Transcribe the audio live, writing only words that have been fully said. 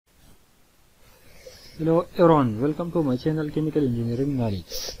Hello everyone, welcome to my channel Chemical Engineering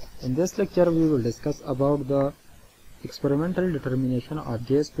Knowledge. In this lecture we will discuss about the experimental determination of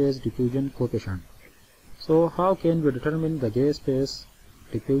gas phase diffusion coefficient. So how can we determine the gas phase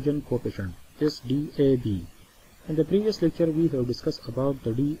diffusion coefficient, this DAB? In the previous lecture we have discussed about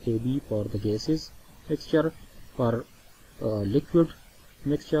the DAB for the gases, mixture for liquid,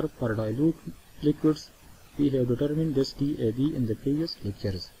 mixture for dilute liquids. We have determined this DAB in the previous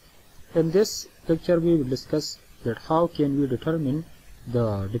lectures. In this lecture we will discuss that how can we determine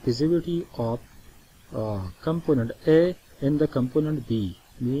the diffusivity of component A in the component B,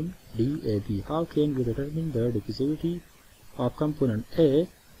 mean DAB. How can we determine the diffusivity of component A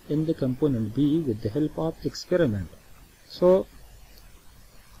in the component B with the help of experiment? So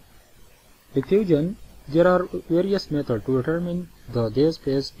diffusion, there are various methods to determine the gas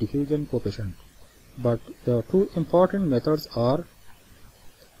phase diffusion coefficient, but the two important methods are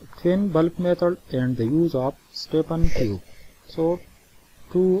twin bulb method and the use of Stefan tube. So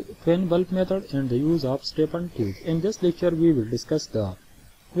twin bulb method and the use of Stefan tube. In this lecture we will discuss the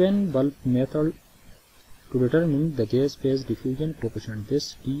twin bulb method to determine the gas phase diffusion coefficient,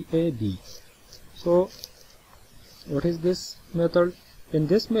 this DAB. So what is this method? In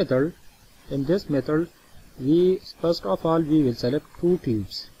this method we first of all we will select two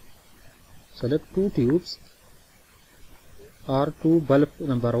tubes. Are two bulb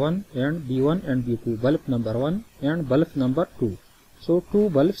number 1 and B1 and B2, bulb number 1 and bulb number 2. So two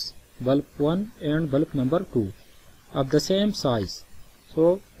bulbs, bulb 1 and bulb number 2 of the same size.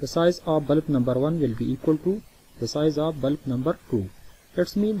 So the size of bulb number 1 will be equal to the size of bulb number 2.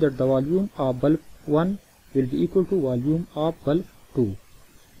 That means that the volume of bulb 1 will be equal to volume of bulb 2.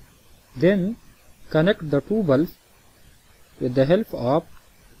 Then connect the two bulbs with the help of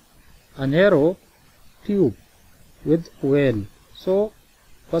a narrow tube with well. So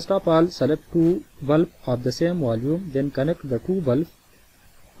first of all select two bulbs of the same volume, then connect the two bulbs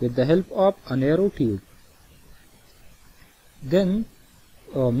with the help of a narrow tube. Then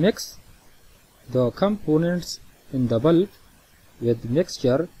mix the components in the bulb with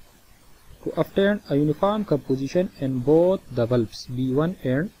mixture to obtain a uniform composition in both the bulbs B1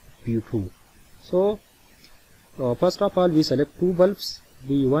 and B2. So first of all we select two bulbs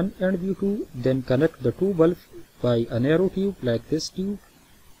B1 and B2, then connect the two bulbs by a narrow tube like this tube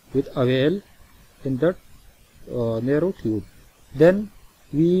with a well in that narrow tube. Then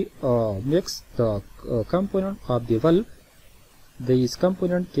we mix the component of the bulb. These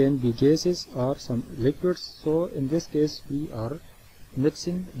component can be gases or some liquids. So in this case we are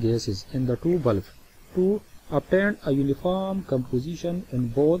mixing gases in the two bulbs to obtain a uniform composition in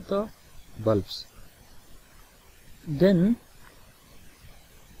both the bulbs. Then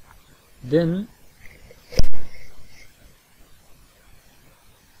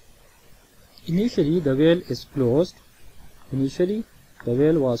initially the well is closed. Initially the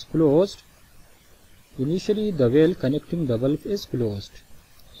well was closed. Initially the well connecting the bulb is closed.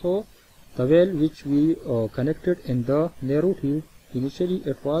 So the well which we connected in the narrow tube, initially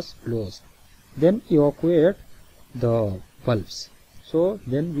it was closed. Then evacuate the bulbs. So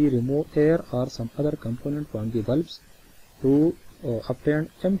then we remove air or some other component from the bulbs to obtain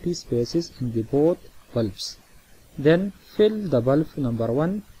empty spaces in the both bulbs. Then fill the bulb number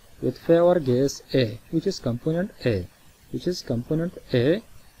 1 with favor gas A, which is component A.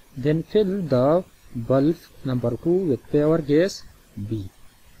 Then fill the bulb number 2 with favor gas B.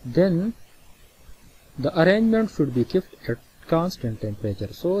 Then the arrangement should be kept at constant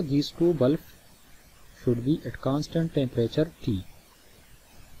temperature. So these two bulbs should be at constant temperature T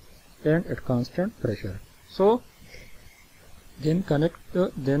and at constant pressure. So then connect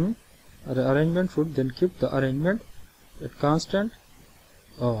then the arrangement should then keep the arrangement at constant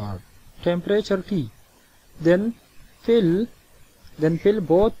temperature T. Then fill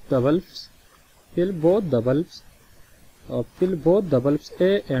both the bulbs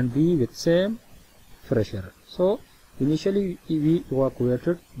A and B with same pressure. So initially we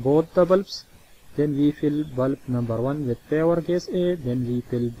evacuated both the bulbs, then we fill bulb number 1 with favor gas A, then we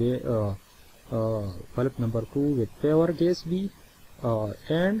fill bulb number 2 with favor gas B,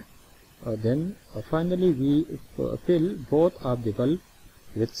 and then finally we fill both of the bulb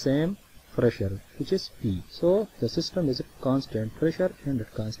with same pressure, which is P. So the system is at constant pressure and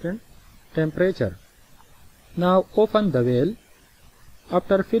at constant temperature. Now open the well.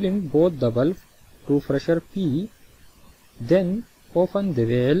 After filling both the bulb to pressure P, then open the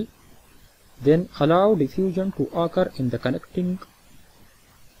well. Then allow diffusion to occur in the connecting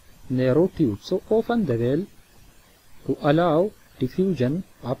narrow tube. So open the well to allow diffusion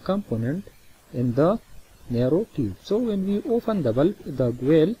of component in the narrow tube. So when we open the bulb, the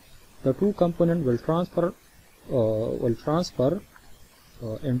well, the two components will transfer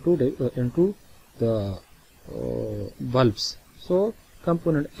into the bulbs. So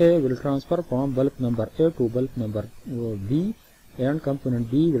component A will transfer from bulb number A to bulb number B, and component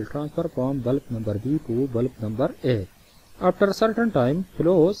B will transfer from bulb number B to bulb number A. After a certain time,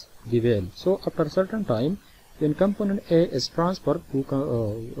 close the valve. So after a certain time, when component A is transferred to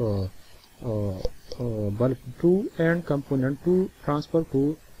bulb 2 and component 2 transfer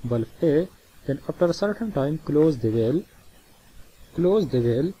to bulb A, then after a certain time close the valve.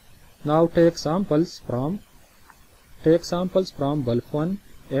 Now take samples from bulb 1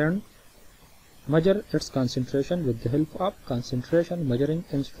 and measure its concentration with the help of concentration measuring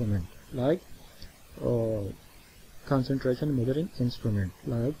instrument like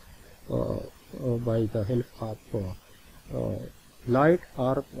by the help of light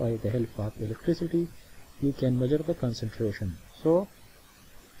or by the help of electricity. You can measure the concentration. So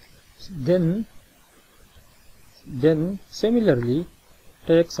then similarly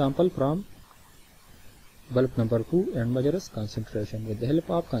take sample from bulb number 2 and measure its concentration with the help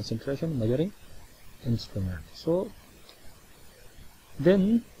of concentration measuring instrument. So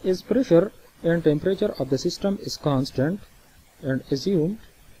then is pressure and temperature of the system is constant and assumed.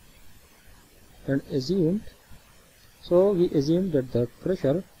 So we assume that the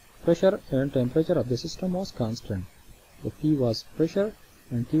pressure and temperature of the system was constant. The P was pressure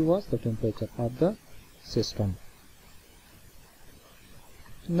and T was the temperature of the system.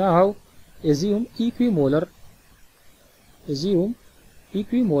 Now assume equi-molar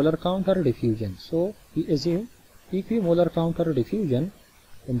counter diffusion. So we assume equi-molar counter diffusion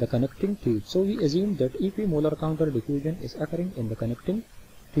in the connecting tube. So we assume that equi-molar counter diffusion is occurring in the connecting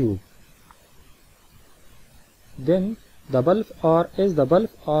tube. Then the bulb are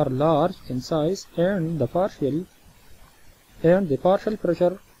large in size, and the partial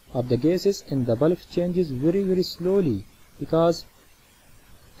pressure of the gases in the bulb changes very slowly, because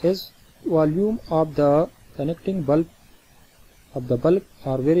as volume of the connecting bulb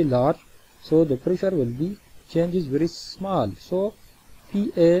are very large, so the pressure will be changes very small. So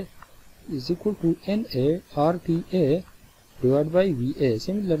PA is equal to NA RTA divided by VA.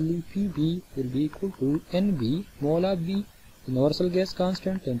 Similarly, PB will be equal to NB, mole of B, universal gas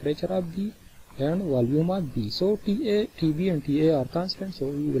constant, temperature of B, and volume of B. So TA, TB and TA are constant, so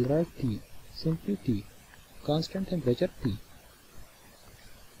we will write T, simply T, constant temperature T.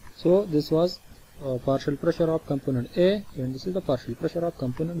 So this was partial pressure of component A, and this is the partial pressure of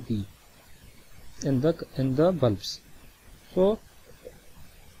component B in the bulbs. So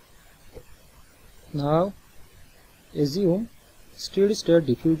now assume steady state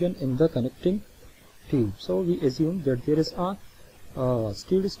diffusion in the connecting tube. So we assume that there is a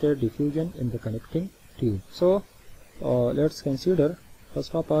steady state diffusion in the connecting tube. So let's consider,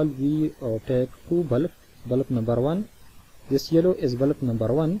 first of all we take two bulb number 1. This yellow is bulb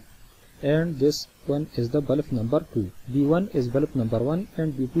number 1 and this one is the bulb number 2. B1 is bulb number 1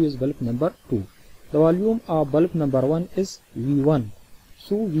 and B2 is bulb number 2. The volume of bulb number 1 is V1.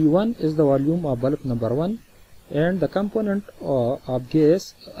 So V1 is the volume of bulb number 1, and the component of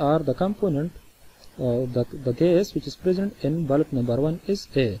gas or the component the gas which is present in bulb number 1 is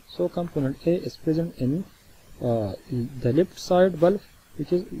A. So component A is present in the left side bulb,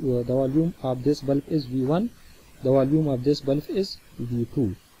 which is the volume of this bulb is V1, the volume of this bulb is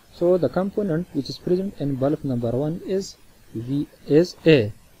V2. So the component which is present in bulb number 1 is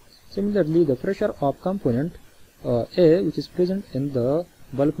A. Similarly, the pressure of component A which is present in the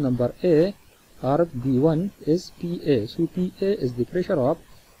bulb number A or B1 is PA. So PA is the pressure of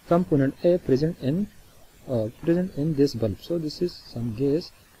component A present in this bulb. So this is some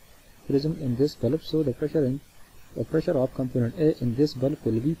gas present in this bulb. So the pressure of component A in this bulb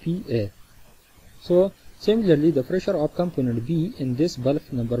will be PA. So similarly, the pressure of component B in this bulb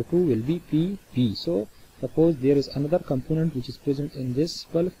number 2 will be PB. So suppose there is another component which is present in this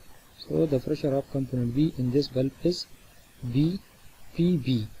bulb. So the pressure of component B in this bulb is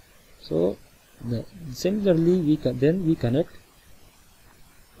PB. So similarly, we connect.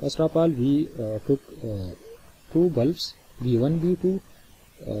 First of all, we took two bulbs B1, B2.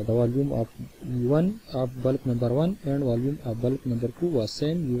 The volume of V1 of bulb number 1 and volume of bulb number 2 was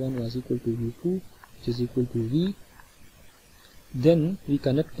same. V1 was equal to V2, which is equal to V. Then we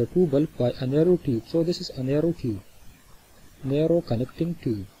connect the two bulbs by a narrow tube. So this is a narrow tube, narrow connecting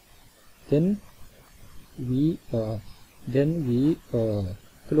tube. Then we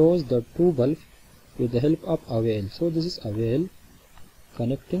close the two bulbs with the help of a valve. So this is a valve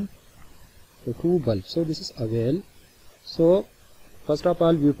connecting the two bulbs. So this is a valve. So first of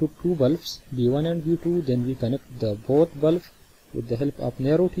all, we took two bulbs B1 and B2. Then we connect the both bulbs with the help of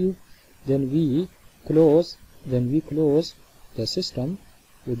narrow tube. then we close the system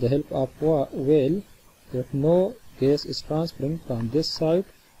with the help of valve that no gas is transferring from this side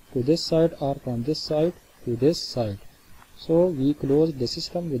to this side or from this side to this side. So we close the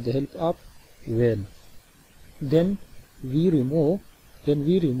system with the help of valve. Then we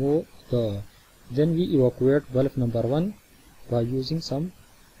evacuate valve number 1 by using some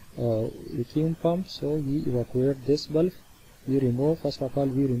vacuum pump. So we evacuate this valve. We remove, first of all,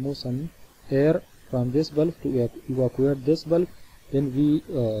 we remove some air from this valve to evacuate this valve. Then we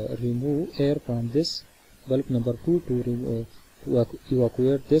remove air from this valve number 2 to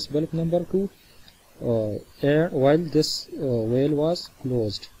evacuate this valve number 2 while this valve was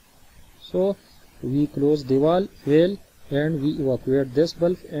closed. So we close the valve and we evacuate this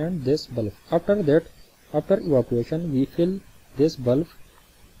valve and this valve. After that, after evacuation, we fill this valve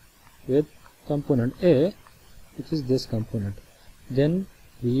with component A, which is this component. Then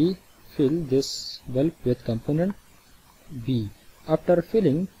we fill this valve with component B. After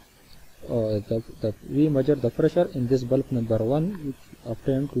filling, we measure the pressure in this valve number 1, which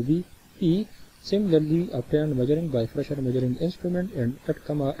obtained to be P. Similarly, obtained measuring by pressure measuring instrument, and it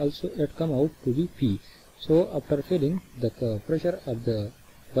come out to be P. So after filling, the pressure of the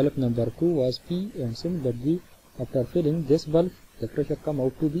valve number 2 was P, and similarly after filling this valve, the pressure come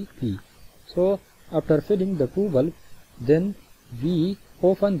out to be P. So after filling the two valve, then we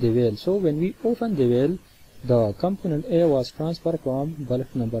open the valve. So when we open the valve, the component A was transferred from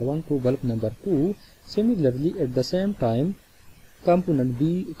valve number 1 to valve number 2. Similarly, at the same time, component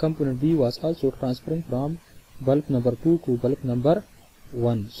B was also transferring from valve number 2 to valve number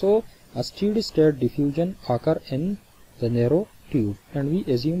 1. So a steady state diffusion occur in the narrow tube, and we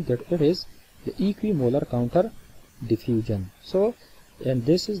assume that it is the equi-molar counter diffusion. So, and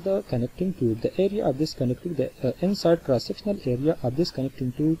this is the connecting tube. The area of this connecting, the inside cross-sectional area of this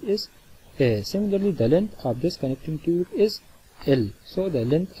connecting tube is A. Similarly, the length of this connecting tube is L. So the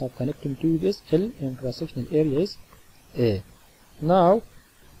length of connecting tube is L and cross-sectional area is A. Now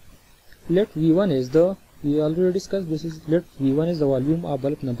let V1 is the, we already discussed this, is let V1 is the volume of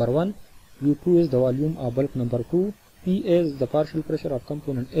valve number 1, V2 is the volume of valve number 2, PA is the partial pressure of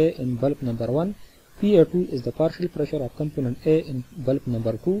component A in valve number 1, PA2 is the partial pressure of component A in valve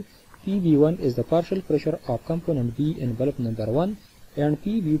number 2, PB1 is the partial pressure of component B in valve number 1, and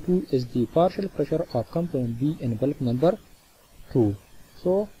PB2 is the partial pressure of component B in valve number 2.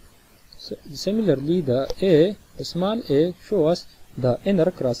 So similarly, the small a shows the inner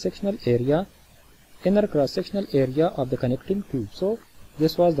cross-sectional area of the connecting tube. So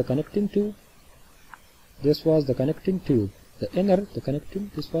this was the connecting tube, this was the connecting tube, this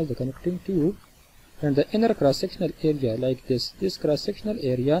was the connecting tube, and the inner cross-sectional area like this cross-sectional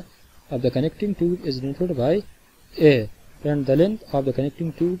area of the connecting tube is denoted by A, and the length of the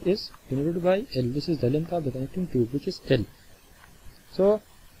connecting tube is denoted by L. This is the length of the connecting tube, which is L. So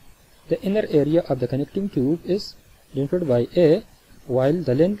the inner area of the connecting tube is denoted by A, while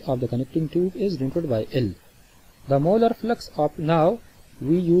the length of the connecting tube is denoted by L. The molar flux of, now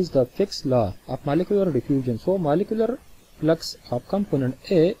we use the Fick's law of molecular diffusion. So molecular flux of component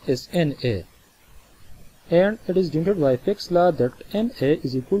A is NA, and it is denoted by Fick's law that NA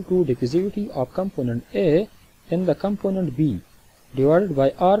is equal to diffusivity of component A in the component B divided by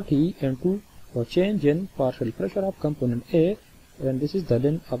RT into a change in partial pressure of component A, and this is the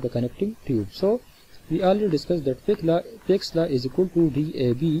length of the connecting tube. So we already discussed that Fick's law is equal to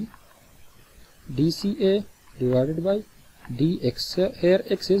DAB DCA divided by DX. Here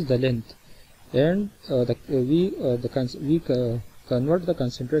X is the length, and we convert the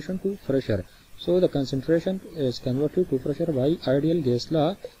concentration to pressure. So the concentration is converted to pressure by ideal gas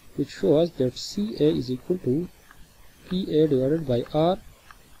law, which shows that CA is equal to PA divided by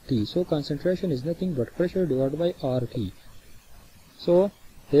RT. So concentration is nothing but pressure divided by RT. So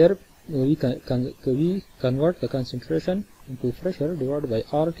here we convert the concentration into pressure divided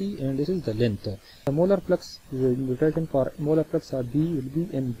by RT, and this is the length. The molar flux, the notation for molar flux of B will be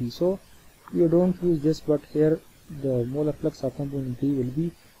NB. So you don't use this, but here the molar flux of component B will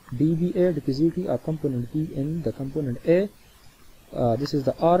be dBA, diffusivity of component B in the component A. This is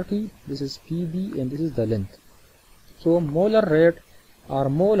the RT, this is PB, and this is the length. So molar rate or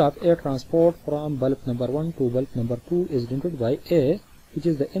mole of air transport from valve number 1 to valve number 2 is denoted by A, which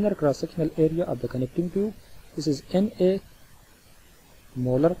is the inner cross-sectional area of the connecting tube. This is NA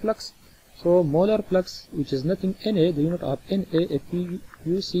molar flux. So molar flux, which is nothing NA, the unit of NA, if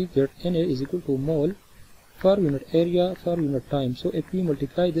you see that NA is equal to mole per unit area per unit time. So if we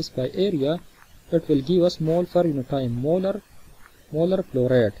multiply this by area, it will give us mole per unit time, molar flow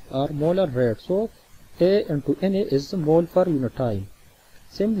rate or molar rate. So A into NA is the mole per unit time.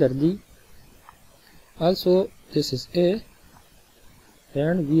 Similarly, Also this is A,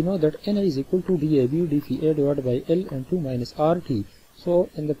 and we know that Na is equal to dAB dpA divided by L and 2 minus RT. So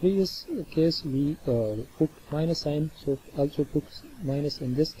in the previous case we put minus sign, so also put minus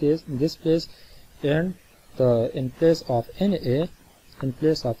in this case, in this place, and in place of Na, in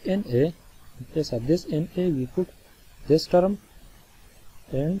place of this Na we put this term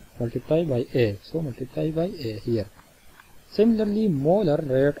and multiply by A. So multiply by A here. Similarly, molar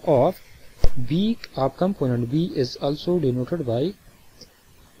rate of B of component B is also denoted by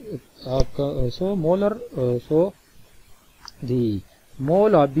so the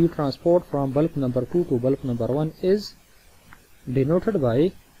mole of B transport from bulk number 2 to bulk number 1 is denoted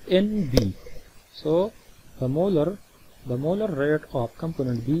by NB. So the molar rate of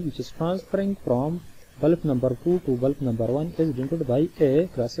component B, which is transferring from bulk number 2 to bulk number 1, is denoted by A,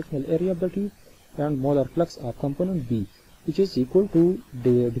 cross-sectional area of the tube, and molar flux of component B, which is equal to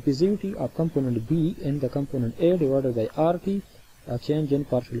the diffusivity of component B in the component A divided by RT, a change in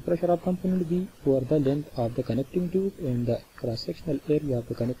partial pressure of component B over the length of the connecting tube and the cross-sectional area of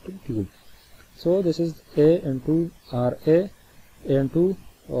the connecting tube. So this is A into RA into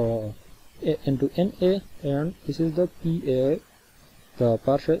NA, and this is the PA, the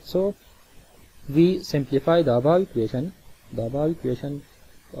partial. So we simplify the above equation.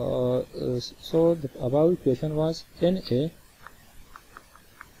 So the above equation was NA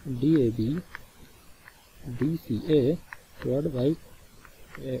dAB dCA divided by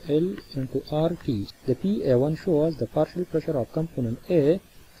L into RT. The PA1 shows the partial pressure of component A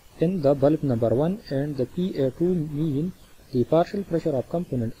in the bulk number 1, and the PA2 mean the partial pressure of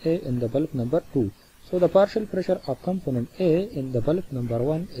component A in the bulk number 2. So the partial pressure of component A in the bulk number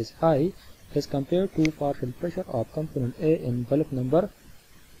 1 is high as compared to partial pressure of component A in bulk number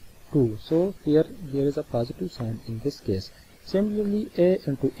 2. So here there is a positive sign in this case. Similarly, A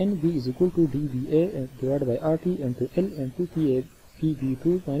into NB is equal to dBA divided by RT into L into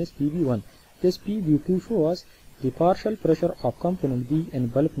PB2 minus PB1. This PB2 shows the partial pressure of component B in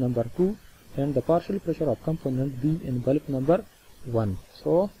bulk number 2 and the partial pressure of component B in bulk number 1.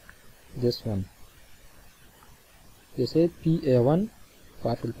 So this one, this is PA1,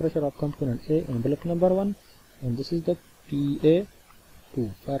 partial pressure of component A in bulk number 1, and this is the PA2,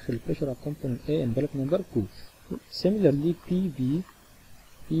 partial pressure of component A in bulk number 2. Similarly,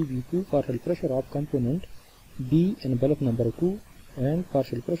 PB2, partial pressure of component B in bulk number 2 and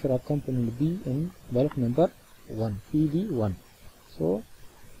partial pressure of component B in bulk number 1, PB1. So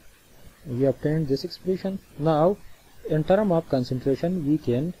we obtained this expression. Now in term of concentration we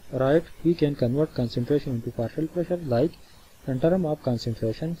can convert concentration into partial pressure, like in term of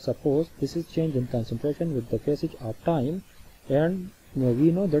concentration, suppose this is change in concentration with the passage of time, and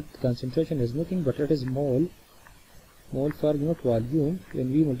we know that concentration is nothing but it is mole per unit volume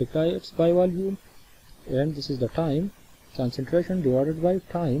when we multiply it by volume, and this is the time, concentration divided by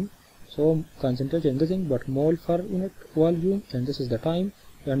time. So concentration is nothing but mole per unit volume, and this is the time,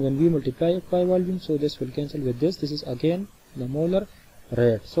 and when we multiply it by volume, so this will cancel with this. This is again the molar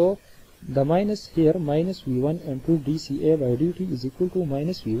rate. So the minus here, minus V1 into dCA by dt is equal to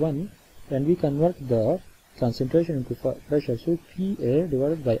minus V1, and we convert the concentration into pressure. So PA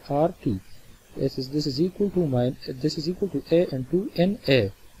divided by RT. This is equal to A into NA.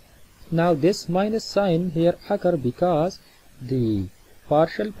 Now this minus sign here occur because the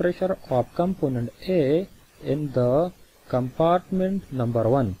partial pressure of component A in the compartment number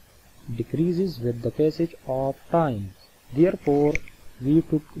 1 decreases with the passage of time. Therefore we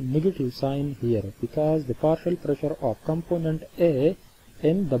took negative sign here because the partial pressure of component A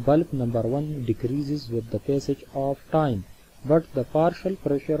in the bulk number 1 decreases with the passage of time, but the partial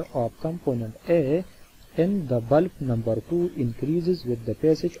pressure of component A in the bulk number 2 increases with the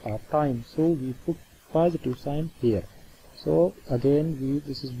passage of time. So we put positive sign here. So again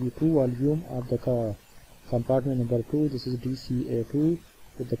this is V2 volume of the compartment number 2, this is dCA2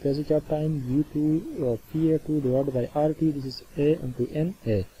 with the passage of time, V2 PA2 divided by RT, this is A into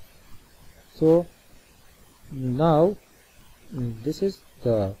NA. So now this is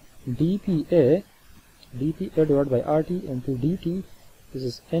the dPA divided by RT into dt, this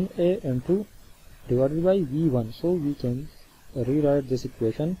is NA into divided by V1. So we can rewrite this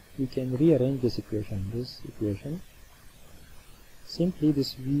equation, we can rearrange this equation. Simply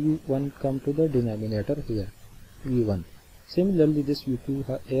this V1 come to the denominator here, V1. Similarly this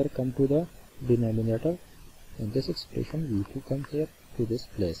V2 here come to the denominator, and this expression V2 come here to this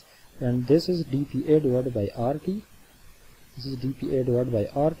place, and this is dPA divided by RT, this is dPA divided by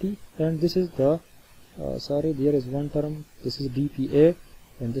RT, and this is the sorry, there is one term, this is dPA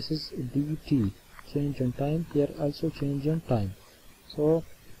and this is dt, change in time, here also change in time. So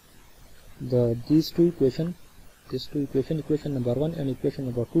these two equation, equation number 1 and equation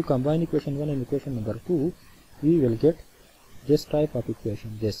number 2, combine equation 1 and equation number 2, we will get this type of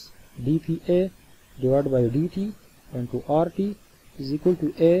equation, this dPA divided by dt into RT is equal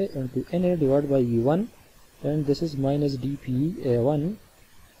to A into NA divided by V1, and this is minus dPA1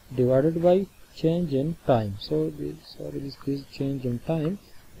 divided by change in time. So this is change in time,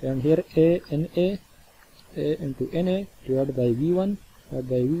 and here A into NA divided by V1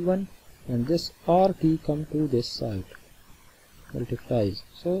 and this RT come to this side, multiplies.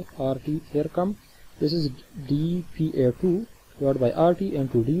 So RT here come, this is dPA2 divided by RT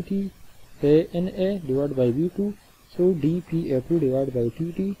into dt ANA divided by V2. So dPA2 divided by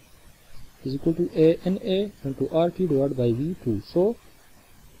TT is equal to ANA into RT divided by V2. So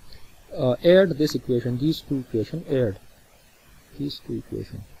add this equation, these two equations, add these two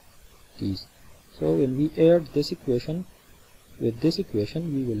equations, these. So when we add this equation with this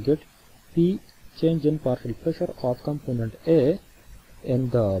equation, we will get P, change in partial pressure of component A in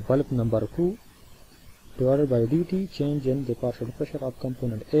the bulb number 2 divided by dt, change in the partial pressure of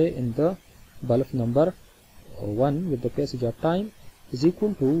component A in the bulb number 1 with the passage of time, is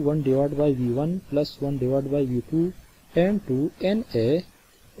equal to 1 divided by V1 plus 1 divided by V2 into NA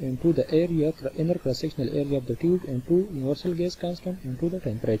into the area, inner cross-sectional area of the tube, into universal gas constant, into the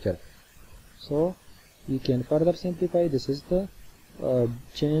temperature. So we can further simplify. This is the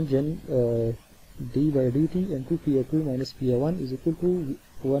change in d by dt into Pa2 minus Pa1 is equal to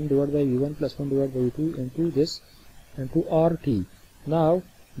 1 divided by V1 plus 1 divided by V2 into this, into RT. Now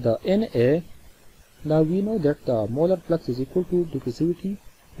the NA, now we know that the molar flux is equal to diffusivity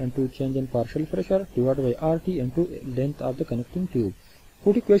into change in partial pressure divided by RT into length of the connecting tube.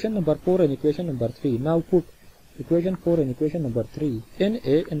 Put equation number 4 and equation number 3. Now put equation 4 and equation number 3.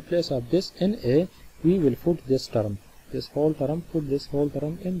 NA, in place of this NA, we will put this term, this whole term, put this whole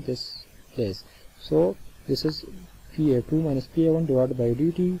term in this place. So this is Pa2 minus Pa1 divided by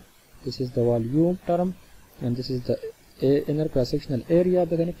dt. This is the volume term, and this is the inner cross-sectional area of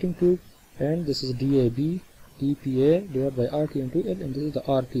the connecting tube, and this is dAB, dPA divided by RT into L, and this is the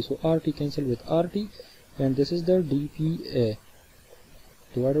RT. So RT cancel with RT, and this is the dPA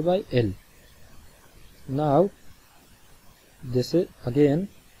divided by L. Now this is again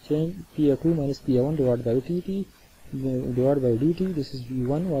change Pa2 minus Pa1 divided by TT divided by dt. This is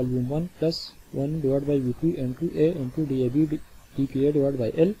V1 volume 1 plus 1 divided by V2 into A into dAB dPA divided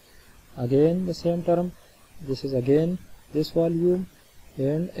by L. Again the same term. This is again this volume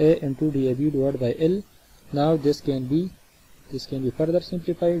and A into dAB divided by L. Now this can be further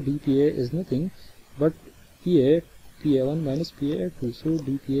simplified. dPA is nothing but Pa1 minus Pa2. So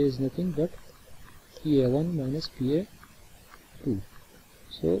dPA is nothing but Pa1 minus Pa2.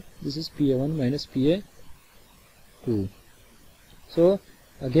 So this is Pa1 minus Pa2. So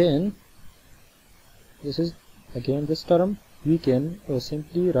again this is again this term, we can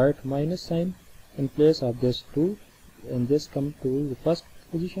simply write minus sign in place of this 2, and this come to the first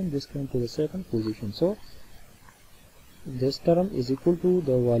position, this come to the second position. So this term is equal to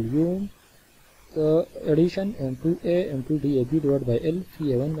the volume addition into A into dAB divided by L,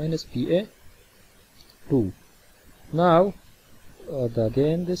 Pa1 minus Pa2. Now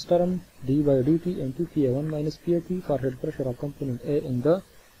again this term d by dt into Pa1 minus Pa2, partial pressure of component A in the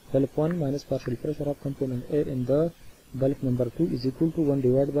bulb 1 minus partial pressure of component A in the bulb number 2 is equal to 1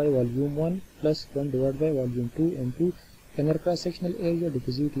 divided by volume 1 plus 1 divided by volume 2 into inner cross-sectional area,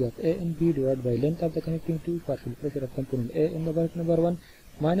 diffusivity of A and B divided by length of the connecting tube, partial pressure of component A in the bulb number 1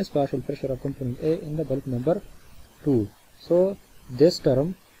 minus partial pressure of component A in the bulb number 2. So this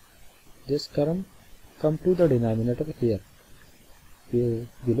term come to the denominator here,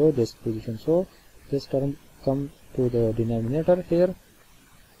 below this position. So this term come to the denominator here,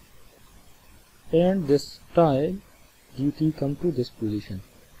 and this time dt come to this position.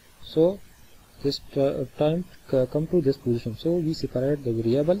 So this time come to this position. So we separate the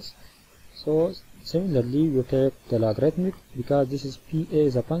variables. So similarly we take the logarithmic, because this is Pa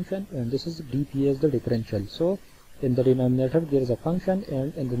is a function and this is dPA is the differential. So in the denominator there is a function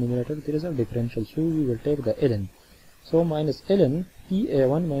and in the numerator there is a differential. So we will take the ln. So minus ln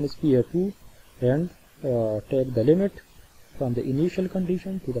Pa1 minus Pa2, and take the limit from the initial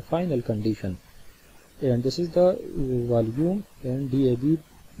condition to the final condition. And this is the volume and dAB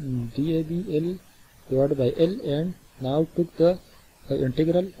L divided by L, and now took the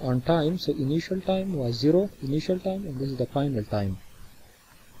integral on time. So initial time was 0, initial time, and this is the final time.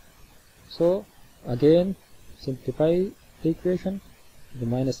 So again simplify the equation, the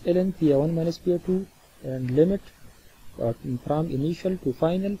minus ln Pa1 minus Pa2, and limit from initial to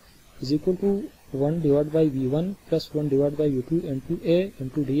final is equal to 1 divided by V1 plus 1 divided by V2 into A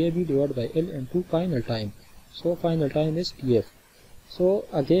into DAB divided by L into final time. So final time is TF. So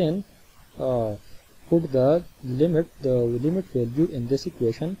again put the limit value in this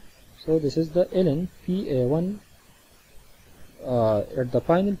equation. So this is the ln PA1 at the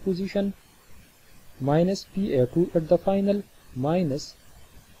final position minus PA2 at the final minus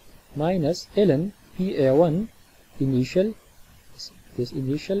ln PA1 initial, this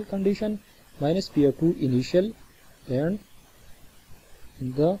initial condition, minus PA2 initial and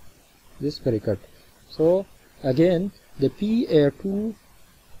in this bracket. So again the PA2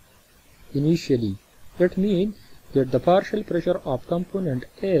 initially, it means that the partial pressure of component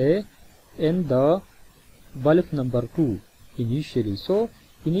A in the bulk number 2 initially. So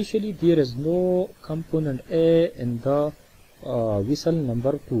initially there is no component A in the vessel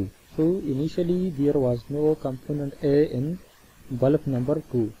number 2. So initially there was no component A in bulk number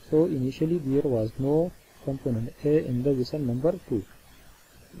 2. So initially there was no component A in the vessel number 2,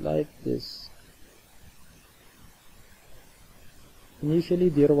 like this. Initially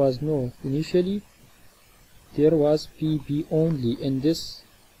there was PB only in this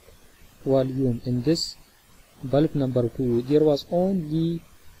volume, in this bulk number 2. There was only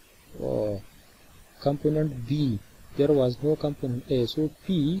component B, there was no component A. So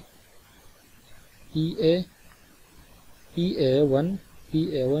PA1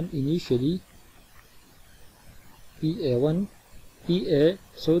 initially,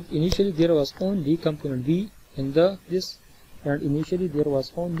 so initially there was only component B in this, and initially there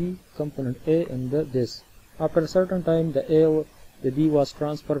was only component A in this. After a certain time the B was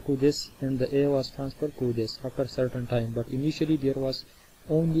transferred to this and the A was transferred to this after a certain time, but initially there was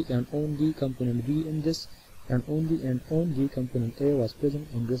only and only component B in this, and only component A was present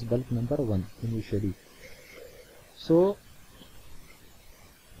in this bulk number 1 initially. So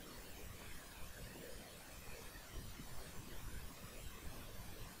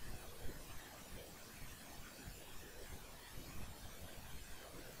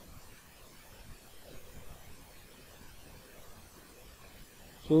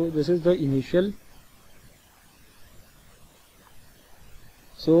this is the initial.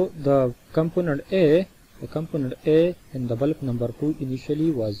 So the component A in the bulk number 2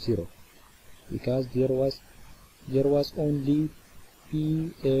 initially was 0, because there was only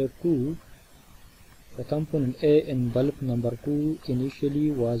PA2. The component A in bulk number 2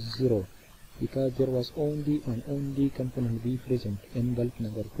 initially was 0, because there was only and only component B present in bulk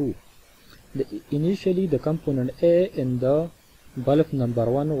number 2. Initially the component A in the bulk number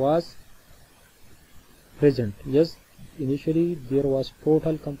 1 was present. Yes, initially there was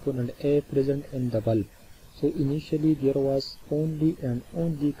total component A present in the bulk. So initially there was only and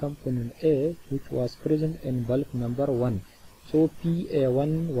only component A which was present in bulk number 1. So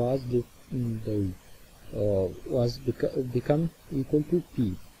PA1 was become equal to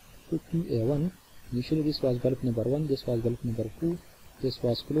P. So PA1, initially this was bulk number 1, this was bulk number 2, this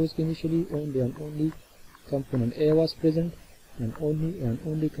was closed initially, only and only component A was present, and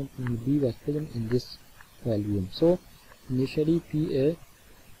only component B was present in this volume. So initially PA,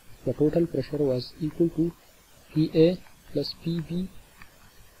 the total pressure was equal to PA plus PB,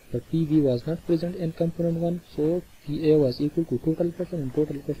 but PB was not present in component 1, so PA was equal to total pressure, and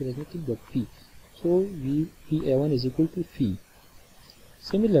total pressure is nothing but P. So PA1 is equal to Phi.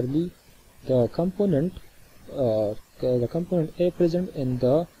 Similarly, the component A present in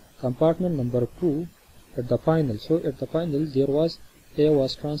the compartment number 2 at the final. So at the final there was A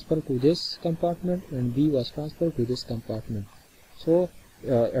was transferred to this compartment and B was transferred to this compartment. So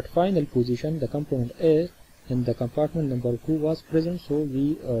at final position the component A in the compartment number 2 was present, so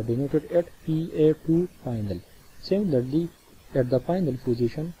we denoted it PA2 final. Similarly, at the final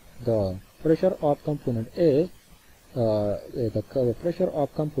position the pressure of component A the pressure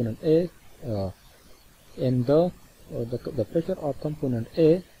of component A in the pressure of component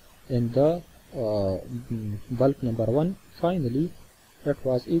A in the bulk number 1 finally that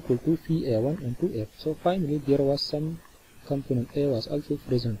was equal to PA1 into F. So finally there was some component A was also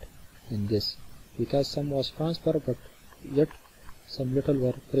present in this, because some was transferred but yet some little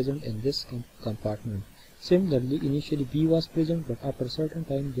were present in this compartment. Similarly, initially B was present, but after a certain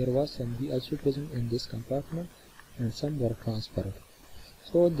time there was some B also present in this compartment and some were transferred.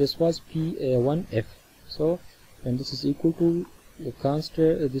 So this was PA1F. So, and this is equal to the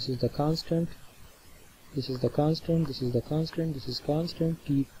constant, this is the constant, this is the constant, this is the constant, this is constant,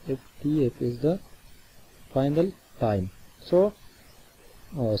 TF is the final time. So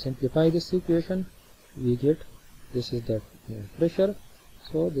simplify this equation, we get this is the pressure,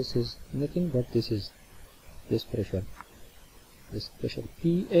 so this is nothing but this is this pressure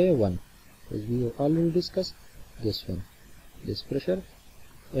PA1 as we have already discussed, this one, this pressure,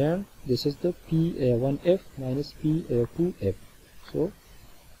 and this is the PA1F minus PA2F. So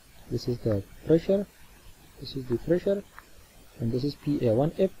this is the pressure, this is the pressure, and this is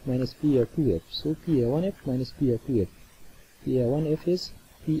PA1F minus PA2F. So PA1F minus PA2F. PA1F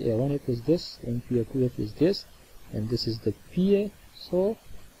is this, and PA2F is this, and this is the PA. So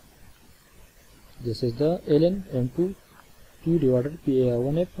this is the ln m2 P divided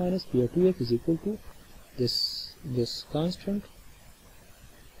PA1F minus PA2F is equal to this constant,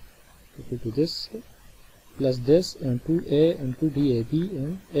 equal to this plus this n2A n2 DAB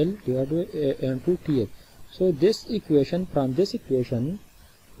and L divided by n2 TF. So this equation, from this equation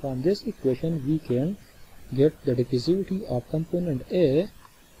we can get the diffusivity of component A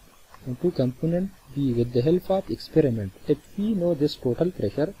into component B with the help of experiment. If we know this total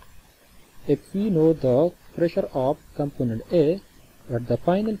pressure, if we know the pressure of component A at the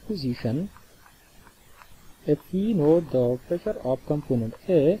final position, if we know the pressure of component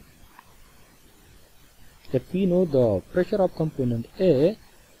A, if we know the pressure of component A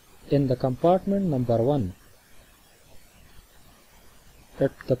in the compartment number 1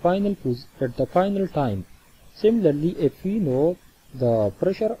 at the final time. Similarly, if we know the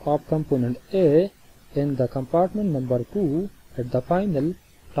pressure of component A in the compartment number 2 at the final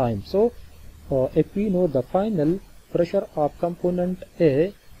time. So if we know the final pressure of component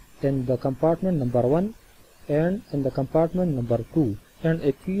A in the compartment number 1 and in the compartment number 2, and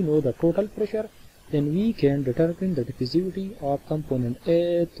if we know the total pressure, then we can determine the diffusivity of component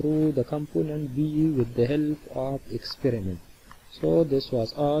A through the component B with the help of experiment. So this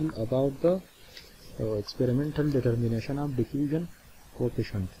was all about the experimental determination of diffusion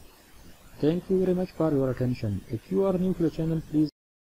coefficient. Thank you very much for your attention. If you are new to the channel, please